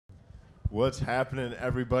What's happening,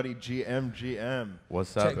 everybody? GM.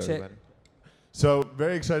 What's up, everybody? So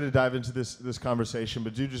very excited to dive into this conversation,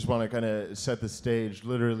 but do just want to kind of set the stage,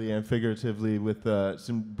 literally and figuratively, with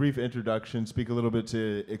some brief introduction. Speak a little bit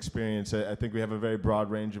to experience. I think we have a very broad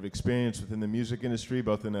range of experience within the music industry,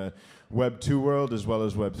 both in a Web 2 world as well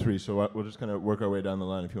as Web 3. So we'll just kind of work our way down the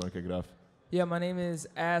line if you want to kick it off. Yeah, my name is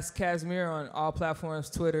Casmir on all platforms,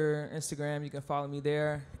 Twitter, Instagram. You can follow me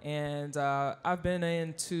there. And I've been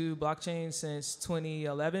into blockchain since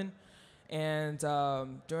 2011. And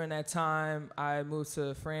during that time, I moved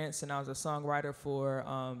to France, and I was a songwriter for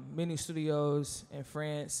many studios in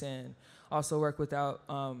France, and also worked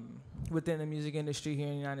within the music industry here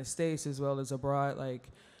in the United States as well as abroad, like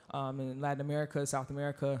in Latin America, South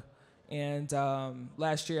America. And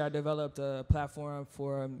last year, I developed a platform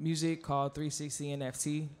for music called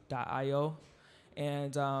 360NFT.io.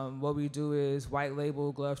 And what we do is white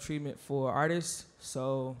label glove treatment for artists.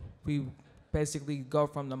 So we basically go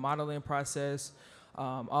from the modeling process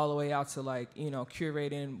all the way out to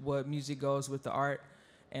curating what music goes with the art.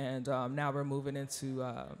 And now we're moving into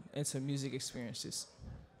music experiences.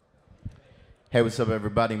 Hey, what's up,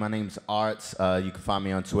 everybody? My name's Artz. You can find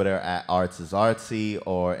me on Twitter at ArtzIsArtsy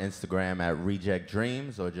or Instagram at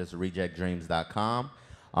RejectDreams or just rejectdreams.com.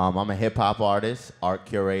 I'm a hip-hop artist, art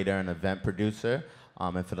curator, and event producer.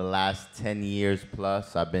 And for the last 10 years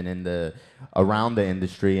plus, I've been around the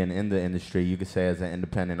industry and in the industry, you could say, as an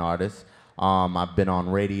independent artist. I've been on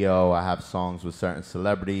radio. I have songs with certain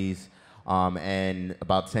celebrities. And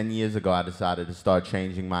about 10 years ago, I decided to start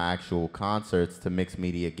changing my actual concerts to mixed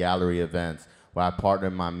media gallery events, where I partner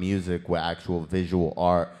my music with actual visual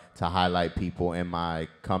art to highlight people in my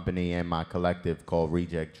company and my collective called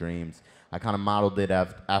Reject Dreams. I kind of modeled it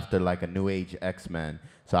after like a New Age X-Men.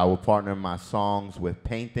 So I would partner my songs with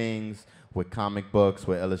paintings, with comic books,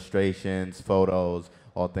 with illustrations, photos,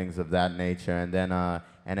 all things of that nature. And then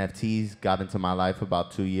NFTs got into my life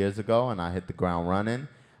about 2 years ago, and I hit the ground running.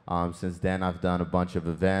 Since then, I've done a bunch of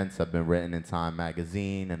events. I've been written in Time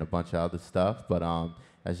Magazine and a bunch of other stuff. But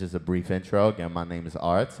that's just a brief intro. Again, my name is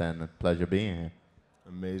Artz, and a pleasure being here.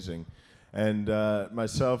 Amazing. And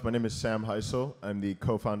myself, my name is Sam Hysell. I'm the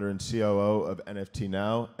co-founder and COO of NFT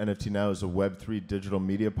Now. NFT Now is a Web3 digital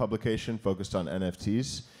media publication focused on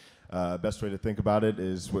NFTs. Best way to think about it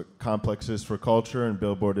is what Complex is for culture and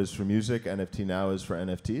Billboard is for music. NFT Now is for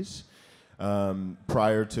NFTs.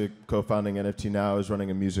 Prior to co-founding NFT Now, I was running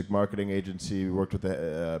a music marketing agency. We worked with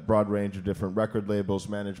a broad range of different record labels,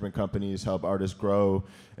 management companies, help artists grow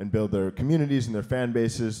and build their communities and their fan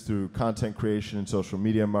bases through content creation and social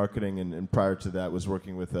media marketing. And prior to that, was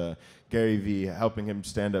working with Gary Vee, helping him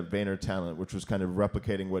stand up Vayner Talent, which was kind of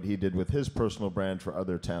replicating what he did with his personal brand for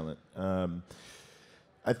other talent.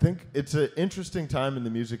 I think it's an interesting time in the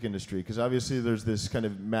music industry because obviously there's this kind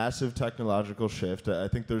of massive technological shift. I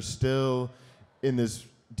think there's still in this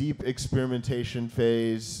deep experimentation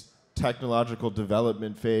phase, technological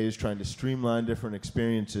development phase, trying to streamline different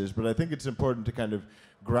experiences. But I think it's important to kind of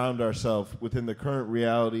ground ourselves within the current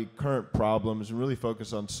reality, current problems, and really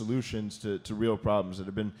focus on solutions to real problems that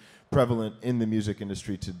have been prevalent in the music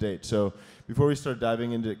industry to date. So before we start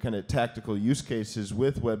diving into kind of tactical use cases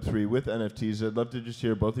with Web3, with NFTs, I'd love to just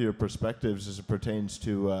hear both of your perspectives as it pertains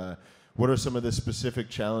to what are some of the specific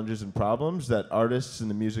challenges and problems that artists in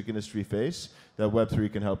the music industry face that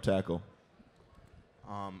Web3 can help tackle.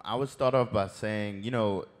 I would start off by saying,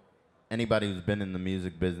 anybody who's been in the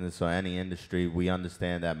music business or any industry, we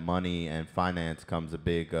understand that money and finance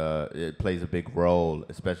it plays a big role,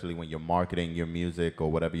 especially when you're marketing your music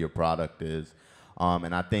or whatever your product is.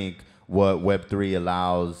 And I think what Web3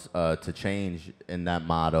 allows to change in that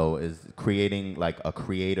model is creating like a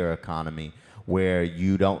creator economy where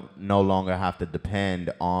you no longer have to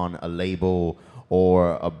depend on a label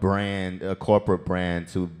or a brand, a corporate brand,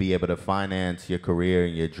 to be able to finance your career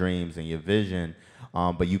and your dreams and your vision.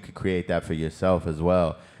 But you can create that for yourself as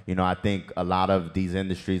well. I think a lot of these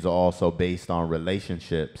industries are also based on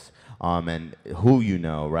relationships and who you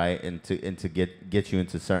know, right? And to get you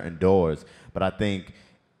into certain doors. But I think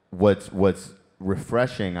what's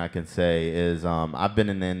refreshing, I can say, is I've been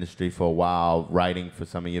in the industry for a while, writing for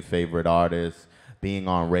some of your favorite artists, being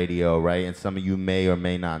on radio, right? And some of you may or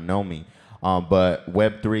may not know me. But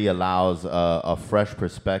Web3 allows a fresh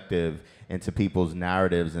perspective into people's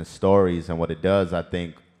narratives and stories. And what it does, I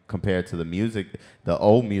think, compared to the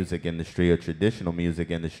old music industry or traditional music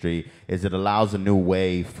industry, is it allows a new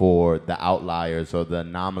way for the outliers or the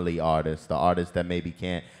anomaly artists, the artists that maybe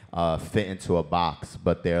can't fit into a box,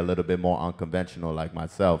 but they're a little bit more unconventional, like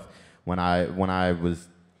myself. When I was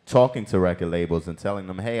talking to record labels and telling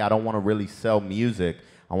them, hey, I don't want to really sell music,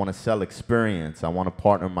 I want to sell experience. I want to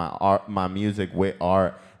partner my music with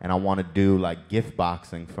art, and I want to do like gift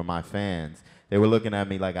boxing for my fans. They were looking at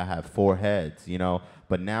me like I had 4 heads, you know.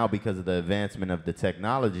 But now, because of the advancement of the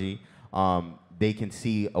technology, they can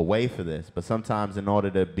see a way for this. But sometimes, in order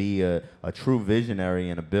to be a true visionary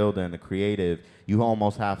and a builder and a creative, you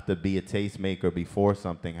almost have to be a tastemaker before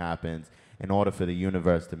something happens in order for the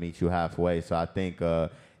universe to meet you halfway. So I think,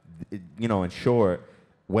 you know, in short,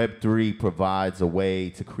 Web3 provides a way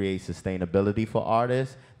to create sustainability for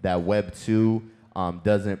artists that Web2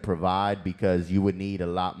 doesn't provide, because you would need a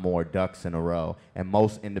lot more ducks in a row. And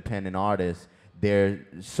most independent artists,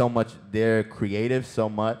 they're creative so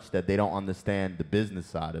much that they don't understand the business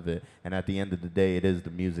side of it. And at the end of the day, it is the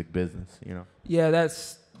music business, you know? Yeah,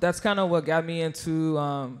 that's kind of what got me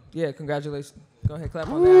into, yeah, congratulations. Go ahead, clap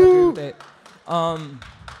on that. I agree with that.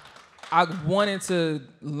 I wanted to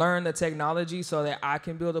learn the technology so that I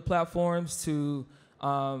can build the platforms to,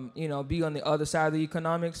 you know, be on the other side of the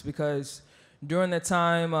economics, because during the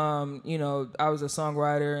time, you know, I was a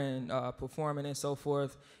songwriter and performing and so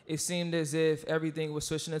forth, it seemed as if everything was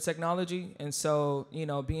switching to technology. And so, you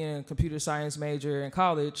know, being a computer science major in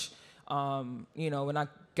college, you know, when I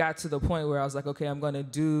got to the point where I was like, okay, I'm going to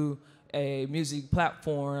do a music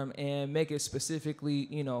platform and make it specifically,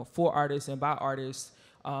 you know, for artists and by artists,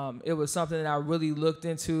 it was something that I really looked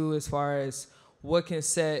into as far as what can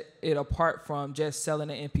set it apart from just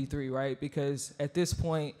selling an MP3, right? Because at this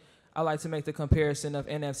point, I like to make the comparison of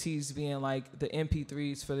NFTs being like the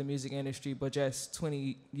MP3s for the music industry, but just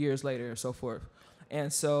 20 years later or so forth.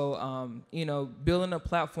 And so, you know, building a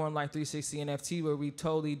platform like 360 NFT where we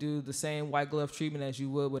totally do the same white glove treatment as you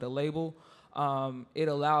would with a label, it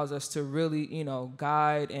allows us to really, you know,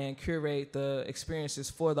 guide and curate the experiences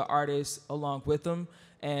for the artists along with them.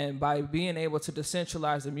 And by being able to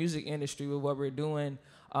decentralize the music industry with what we're doing,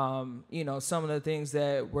 you know, some of the things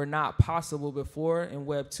that were not possible before in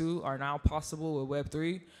Web 2 are now possible with Web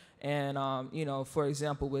 3. And, you know, for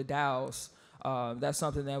example, with DAOs, that's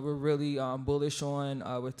something that we're really bullish on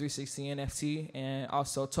with 360 NFT, and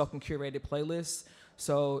also token curated playlists.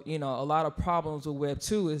 So, you know, a lot of problems with Web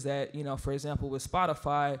 2 is that, you know, for example, with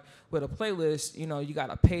Spotify, with a playlist, you know, you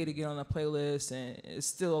got to pay to get on the playlist, and it's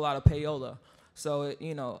still a lot of payola. So,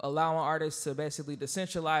 you know, allowing artists to basically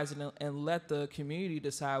decentralize it and let the community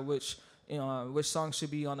decide which songs should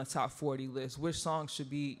be on the top 40 list, which songs should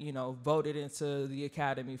be, you know, voted into the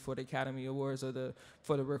Academy for the Academy Awards or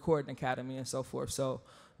for the Recording Academy and so forth. So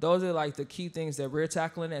those are like the key things that we're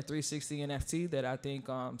tackling at 360 NFT that I think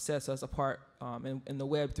sets us apart in the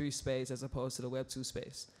Web 3 space as opposed to the Web 2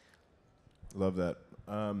 space. Love that.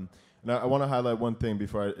 Now, I want to highlight one thing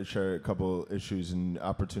before I share a couple issues and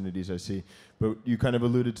opportunities I see. But you kind of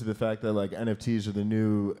alluded to the fact that like NFTs are the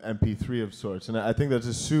new MP3 of sorts, and I think that's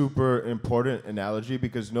a super important analogy,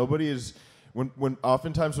 because nobody is, when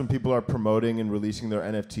oftentimes when people are promoting and releasing their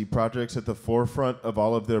NFT projects, at the forefront of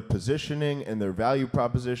all of their positioning and their value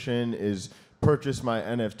proposition is purchase my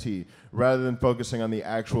NFT, rather than focusing on the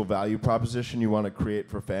actual value proposition you want to create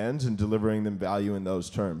for fans and delivering them value in those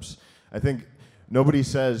terms. I think nobody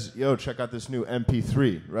says, yo, check out this new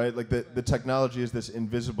MP3, right? Like the technology is this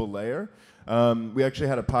invisible layer. We actually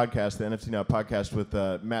had a podcast, the NFT Now podcast, with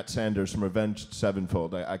Matt Sanders from Avenged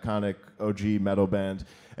Sevenfold, iconic OG metal band.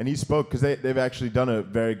 And he spoke, because they've actually done a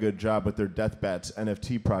very good job with their Death Bats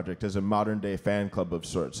NFT project as a modern day fan club of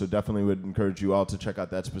sorts. So definitely would encourage you all to check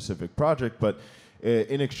out that specific project. But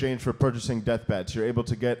in exchange for purchasing Death Bats, you're able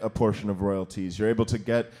to get a portion of royalties. You're able to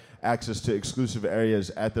get access to exclusive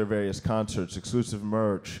areas at their various concerts, exclusive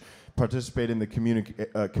merch, participate in the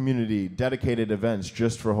community, dedicated events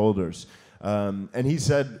just for holders. And he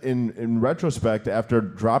said in retrospect, after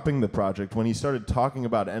dropping the project, when he started talking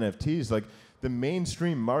about NFTs, like the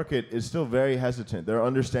mainstream market is still very hesitant. Their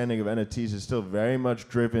understanding of NFTs is still very much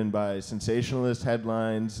driven by sensationalist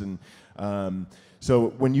headlines. And so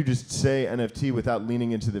when you just say NFT without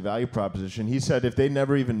leaning into the value proposition, he said if they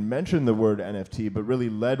never even mentioned the word NFT, but really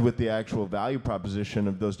led with the actual value proposition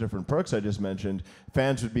of those different perks I just mentioned,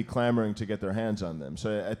 fans would be clamoring to get their hands on them.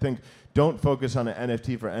 So I think don't focus on an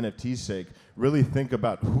NFT for NFT's sake. Really think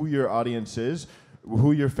about who your audience is,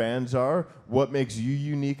 who your fans are, what makes you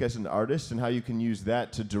unique as an artist, and how you can use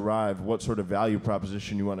that to derive what sort of value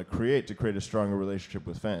proposition you want to create a stronger relationship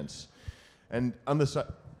with fans. And on the side,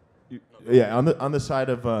 on the side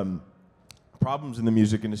of problems in the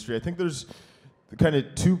music industry, I think there's kind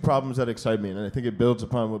of two problems that excite me, and I think it builds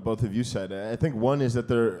upon what both of you said. I think one is that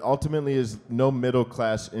there ultimately is no middle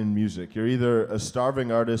class in music. You're either a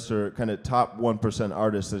starving artist or kind of top 1%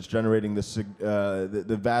 artist that's generating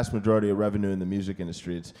the vast majority of revenue in the music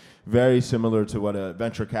industry. It's very similar to what a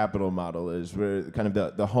venture capital model is, where kind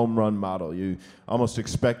of the home run model. You almost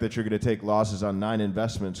expect that you're going to take losses on 9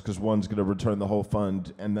 investments because one's going to return the whole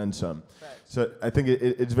fund and then some. Right. So I think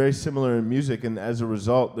it's very similar in music, and as a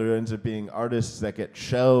result, there ends up being artists that get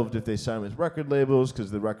shelved if they sign with record labels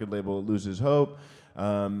because the record label loses hope,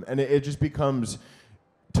 and it just becomes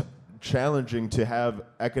challenging to have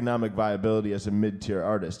economic viability as a mid-tier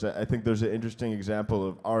artist. I think there's an interesting example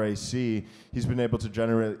of RAC. He's been able to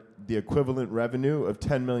generate the equivalent revenue of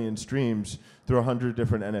 10 million streams through 100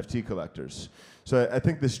 different NFT collectors. So I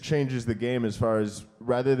think this changes the game as far as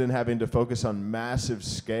rather than having to focus on massive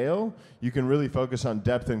scale, you can really focus on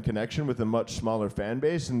depth and connection with a much smaller fan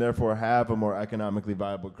base and therefore have a more economically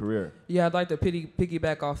viable career. Yeah, I'd like to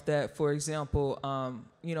piggyback off that. For example,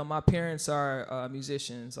 you know, my parents are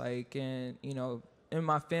musicians, like, and, you know, in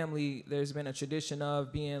my family, there's been a tradition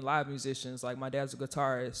of being live musicians. Like, my dad's a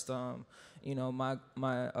guitarist. You know, my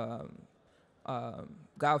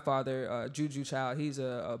godfather, Juju Child, he's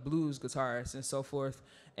a blues guitarist and so forth.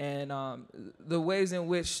 And the ways in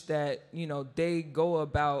which that, you know, they go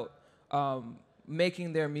about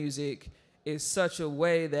making their music is such a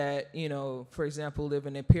way that, you know, for example,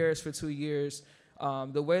 living in Paris for 2 years,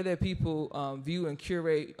 the way that people view and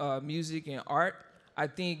curate music and art, I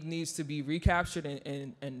think needs to be recaptured,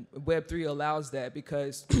 and Web3 allows that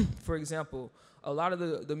because, for example, a lot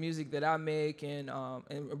of the music that I make and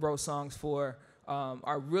wrote songs for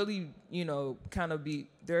are really, you know, kind of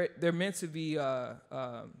they're meant to be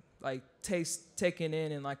like taken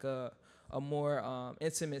in like a more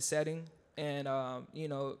intimate setting, and you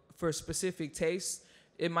know, for specific tastes,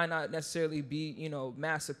 it might not necessarily be, you know,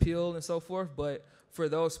 mass appeal and so forth, but for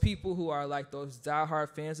those people who are like those diehard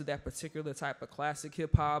fans of that particular type of classic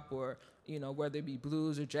hip hop, or, you know, whether it be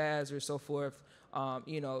blues or jazz or so forth,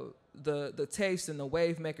 you know, the taste and the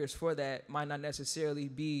wave makers for that might not necessarily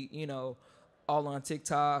be, you know, all on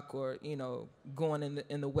TikTok or, you know, going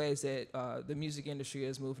in the ways that the music industry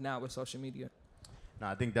has moved now with social media. No,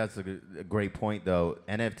 I think that's a great point, though.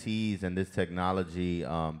 NFTs and this technology,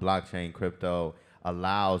 blockchain, crypto,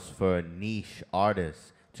 allows for niche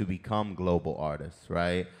artists to become global artists,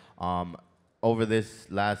 right? Over this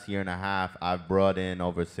last year and a half, I've brought in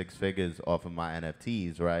over 6 figures off of my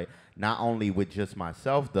NFTs, right? Not only with just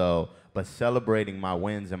myself, though, but celebrating my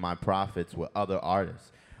wins and my profits with other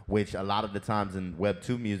artists, which a lot of the times in Web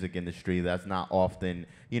 2 music industry, that's not often,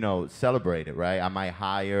 you know, celebrated, right? I might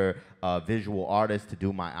hire a visual artist to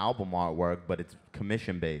do my album artwork, but it's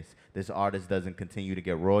commission-based. This artist doesn't continue to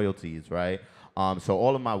get royalties, right? So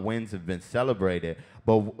all of my wins have been celebrated.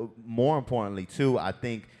 But more importantly, too, I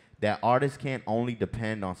think that artists can't only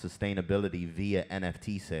depend on sustainability via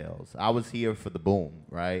NFT sales. I was here for the boom,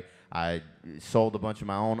 right? I sold a bunch of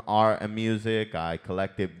my own art and music. I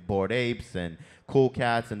collected Bored Apes and Cool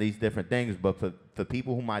Cats and these different things. But for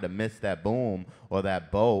people who might have missed that boom or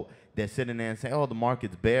that boat, they're sitting there and saying, oh, the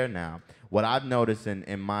market's bare now. What I've noticed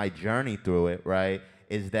in my journey through it, right,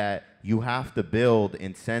 is that you have to build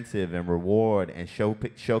incentive and reward and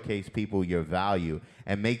showcase people your value,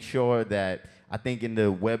 and make sure that, I think in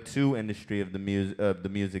the Web 2 industry of the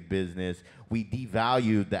music business, we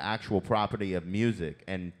devalue the actual property of music.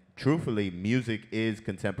 And truthfully, music is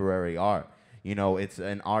contemporary art. You know, it's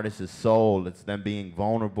an artist's soul. It's them being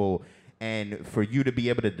vulnerable. And for you to be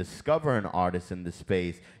able to discover an artist in this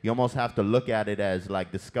space, you almost have to look at it as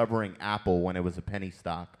like discovering Apple when it was a penny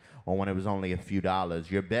stock, or when it was only a few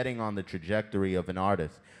dollars. You're betting on the trajectory of an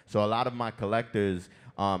artist. So a lot of my collectors,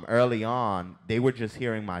 early on, they were just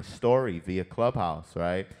hearing my story via Clubhouse,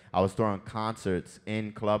 right? I was throwing concerts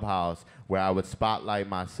in Clubhouse where I would spotlight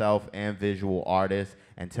myself and visual artists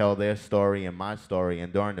and tell their story and my story.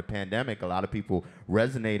 And during the pandemic, a lot of people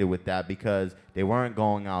resonated with that because they weren't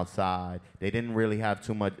going outside. They didn't really have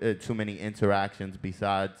too many interactions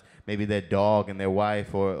besides maybe their dog and their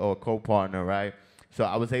wife or co-partner, right? So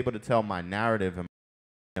I was able to tell my narrative,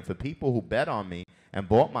 and for people who bet on me and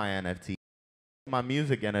bought my NFT, my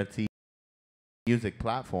music NFT music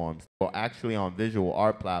platforms, or actually on visual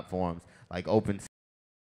art platforms like OpenSea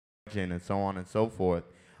and so on and so forth.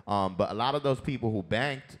 But a lot of those people who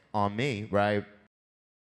banked on me, right,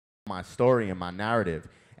 my story and my narrative,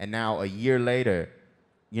 and now a year later,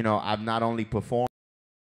 you know, I've not only performed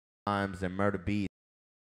times and Murder Beats,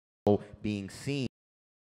 being seen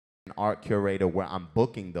an art curator where I'm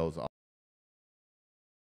booking those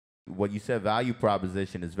what you said, value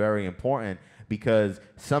proposition is very important, because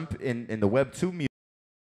some in the Web 2 music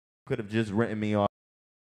could have just written me off,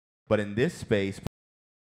 but in this space,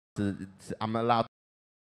 I'm allowed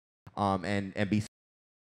and be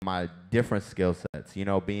my different skill sets. You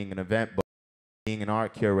know, being an event book, being an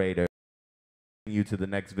art curator, you to the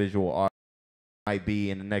next visual art might be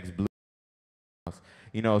in the next blue house.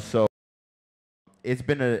 You know, so it's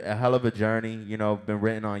been a hell of a journey. You know, been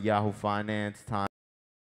written on Yahoo Finance, Time.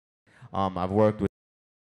 I've worked with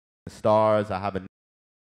stars. I have a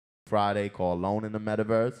Friday called Alone in the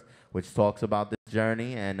Metaverse, which talks about this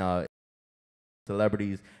journey, and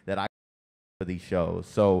celebrities that I for these shows.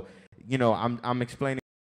 So, you know, I'm explaining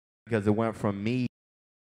because it went from me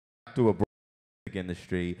through a music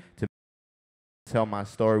industry to tell my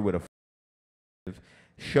story with a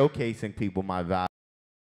showcasing people my value.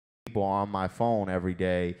 People on my phone every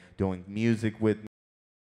day doing music with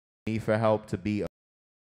me for help to be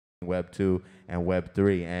Web 2 and Web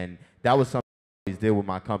 3. And that was something I always did with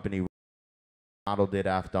my company. Modeled it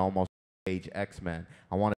after almost age X-Men.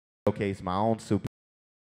 I want to showcase my own super,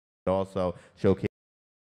 but also showcase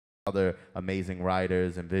other amazing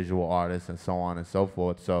writers and visual artists and so on and so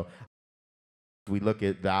forth. So we look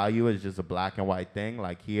at value as just a black and white thing.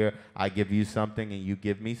 Like, here, I give you something and you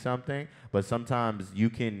give me something. But sometimes you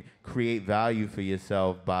can create value for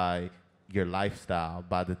yourself by your lifestyle,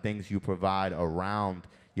 by the things you provide around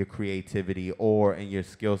your creativity or in your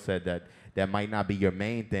skill set that might not be your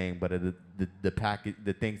main thing, but the package,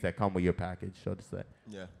 the things that come with your package, so to say.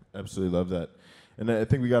 Yeah, absolutely love that. And I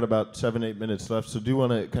think we got about 7-8 minutes left, so do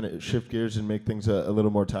want to kind of shift gears and make things a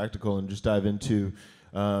little more tactical and just dive into,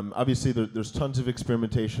 obviously there's tons of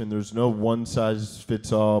experimentation. There's no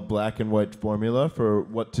one-size-fits-all black and white formula for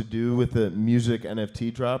what to do with a music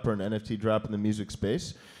NFT drop or an NFT drop in the music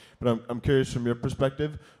space. But I'm curious, from your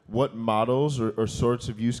perspective, what models or sorts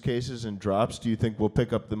of use cases and drops do you think will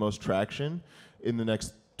pick up the most traction in the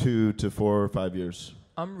next 2 to 4 or 5 years?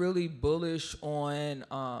 I'm really bullish on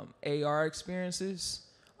AR experiences.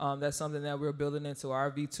 That's something that we're building into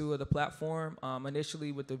our V2 of the platform.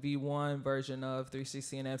 Initially with the V1 version of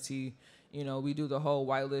 360 NFT, you know, we do the whole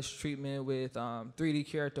whitelist treatment with 3D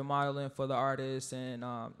character modeling for the artist and,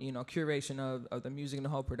 you know, curation of the music and the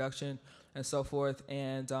whole production and so forth.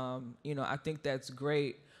 And, you know, I think that's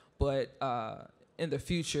great. But in the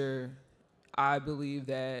future, I believe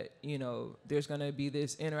that, you know, there's going to be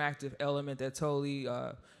this interactive element that totally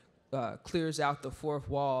clears out the fourth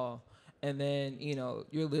wall. And then, you know,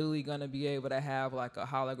 you're literally going to be able to have like a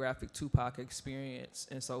holographic Tupac experience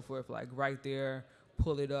and so forth, like right there,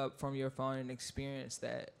 pull it up from your phone and experience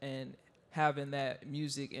that. And having that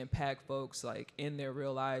music impact folks like in their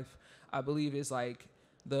real life, I believe is like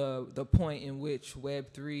the point in which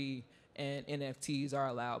Web3 and NFTs are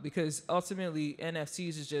allowed, because ultimately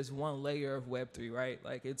NFTs is just one layer of Web3, right?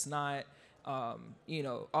 Like, it's not, you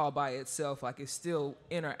know, all by itself. Like, it still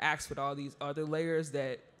interacts with all these other layers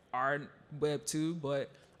that are Web2.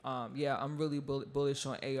 But yeah, I'm really bullish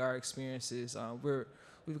on AR experiences.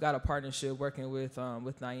 We've got a partnership working with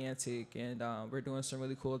Niantic, and we're doing some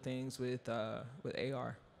really cool things with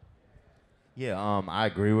AR. Yeah, I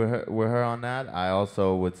agree with her on that. I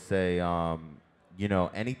also would say, you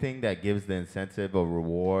know, anything that gives the incentive or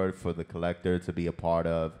reward for the collector to be a part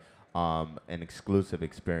of an exclusive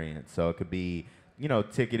experience. So it could be, you know,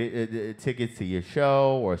 tickets to your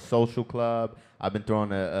show or a social club. I've been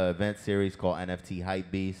throwing an event series called NFT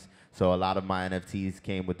Hype Beast. So a lot of my NFTs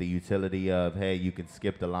came with the utility of, hey, you can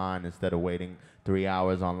skip the line instead of waiting 3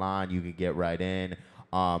 hours online. You can get right in.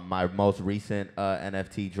 My most recent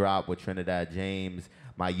NFT drop with Trinidad James,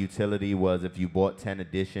 my utility was if you bought 10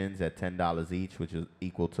 editions at $10 each, which is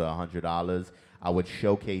equal to $100, I would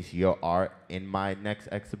showcase your art in my next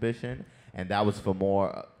exhibition. And that was for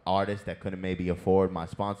more artists that couldn't maybe afford my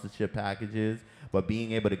sponsorship packages, but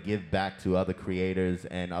being able to give back to other creators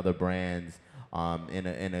and other brands in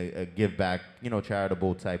a give back, you know,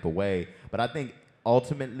 charitable type of way. But I think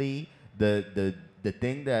ultimately the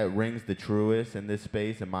thing that rings the truest in this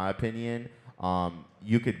space, in my opinion,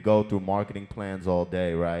 you could go through marketing plans all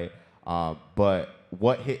day, right? But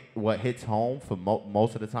what hits home for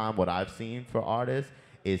most of the time, what I've seen for artists,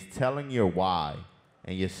 is telling your why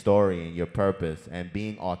and your story and your purpose and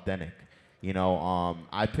being authentic. You know,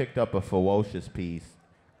 I picked up a Ferocious piece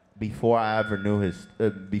before I ever knew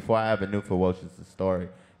Ferocious' story.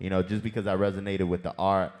 You know, just because I resonated with the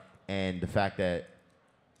art and the fact that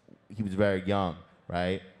he was very young,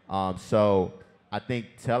 right? So I think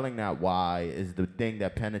telling that why is the thing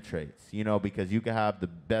that penetrates, you know, because you can have the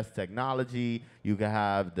best technology, you can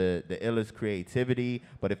have the illest creativity,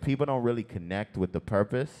 but if people don't really connect with the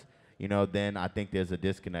purpose, you know, then I think there's a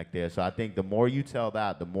disconnect there. So I think the more you tell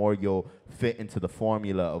that, the more you'll fit into the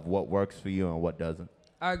formula of what works for you and what doesn't.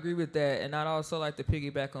 I agree with that, and I'd also like to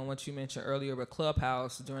piggyback on what you mentioned earlier with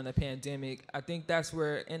Clubhouse during the pandemic. I think that's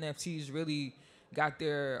where NFTs really got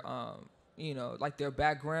their, you know, like their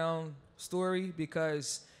background story,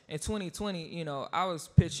 because in 2020, you know, I was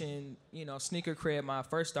pitching, you know, Sneaker Cred, my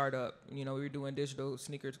first startup. You know, we were doing digital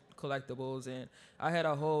sneaker collectibles, and I had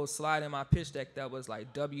a whole slide in my pitch deck that was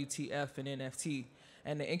like WTF and NFT,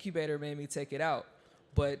 and the incubator made me take it out.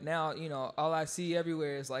 But now, you know, all I see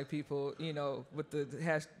everywhere is like people, you know, with the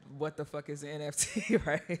hash, what the fuck is an NFT,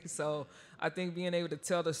 right? So I think being able to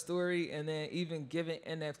tell the story and then even giving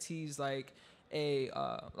NFTs like a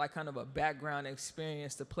like kind of a background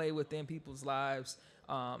experience to play within people's lives,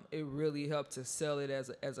 it really helped to sell it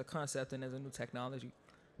as a concept and as a new technology.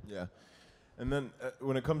 Yeah. And then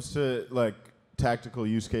when it comes to like tactical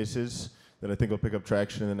use cases that I think will pick up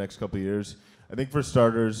traction in the next couple of years, I think for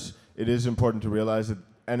starters, it is important to realize that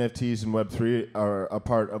NFTs and Web3 are a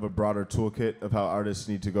part of a broader toolkit of how artists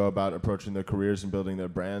need to go about approaching their careers and building their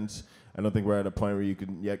brands. I don't think we're at a point where you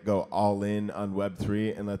can yet go all in on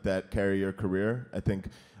Web3 and let that carry your career. I think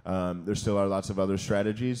there still are lots of other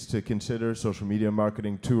strategies to consider: social media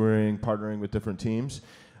marketing, touring, partnering with different teams.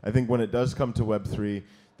 I think when it does come to Web3,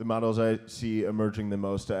 the models I see emerging the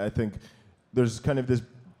most, I think there's kind of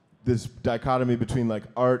this dichotomy between like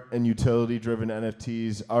art and utility-driven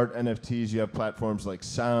NFTs. Art NFTs, you have platforms like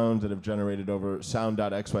Sound that have generated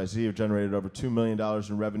Sound.XYZ have generated over $2 million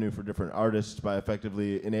in revenue for different artists by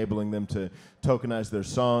effectively enabling them to tokenize their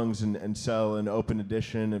songs and sell an open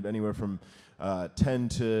edition of anywhere from 10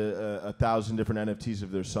 to 1,000 different NFTs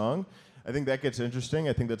of their song. I think that gets interesting.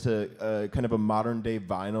 I think that's a kind of a modern day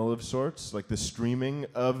vinyl of sorts, like the streaming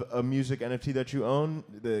of a music NFT that you own.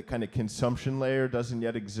 The kind of consumption layer doesn't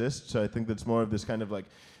yet exist, so I think that's more of this kind of like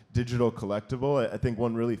digital collectible. I think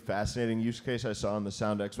one really fascinating use case I saw on the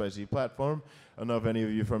Sound XYZ platform, I don't know if any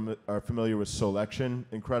of you are familiar with Selection,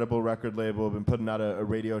 incredible record label, been putting out a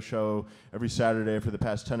radio show every Saturday for the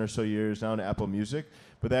past 10 or so years, now on Apple Music,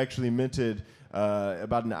 but they actually minted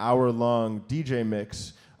about an hour-long DJ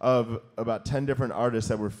mix of about 10 different artists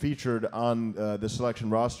that were featured on the Selection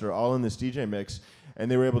roster, all in this DJ mix, and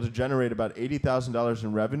they were able to generate about $80,000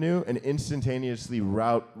 in revenue and instantaneously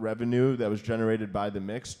route revenue that was generated by the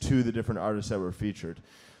mix to the different artists that were featured.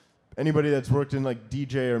 Anybody that's worked in like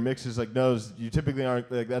DJ or mixes like knows you typically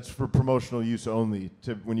aren't, like, that's for promotional use only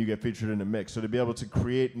when you get featured in a mix. So to be able to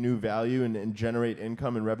create new value and generate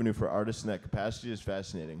income and revenue for artists in that capacity is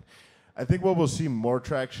fascinating. I think what we'll see more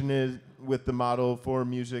traction is with the model for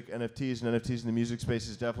music NFTs and NFTs in the music space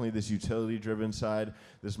is definitely this utility-driven side,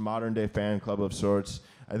 this modern-day fan club of sorts.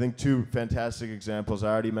 I think two fantastic examples. I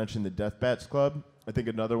already mentioned the Death Bats Club. I think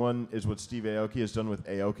another one is what Steve Aoki has done with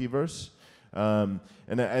Aokiverse.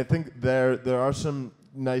 And I think there are some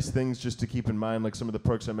nice things just to keep in mind, like some of the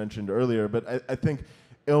perks I mentioned earlier. But I think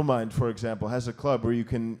Illmind, for example, has a club where you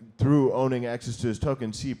can, through owning access to his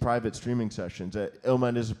token, see private streaming sessions.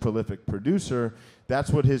 Illmind is a prolific producer.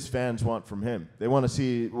 That's what his fans want from him. They want to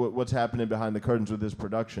see what's happening behind the curtains with his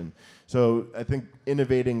production. So I think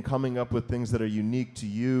innovating, coming up with things that are unique to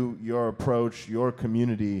you, your approach, your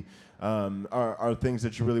community, are things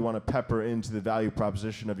that you really want to pepper into the value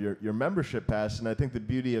proposition of your membership pass. And I think the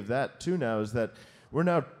beauty of that, too, now is that we're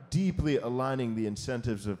now deeply aligning the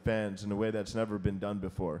incentives of fans in a way that's never been done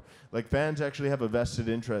before. Like, fans actually have a vested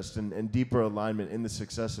interest and deeper alignment in the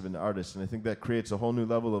success of an artist, and I think that creates a whole new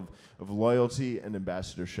level of loyalty and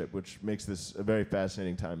ambassadorship, which makes this a very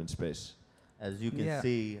fascinating time and space. As you can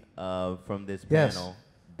see from this panel,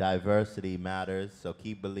 diversity matters, so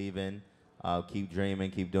keep believing, keep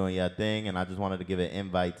dreaming, keep doing your thing, and I just wanted to give an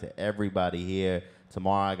invite to everybody here.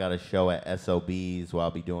 Tomorrow I got a show at SOB's where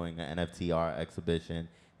I'll be doing an NFT art exhibition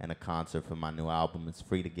and a concert for my new album. It's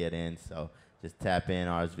free to get in, so just tap in,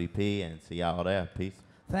 RSVP, and see y'all there. Peace.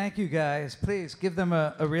 Thank you, guys. Please give them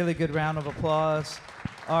a really good round of applause.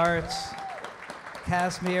 Artz,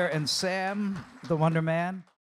 Casmir, and Sam, the Wonder Man.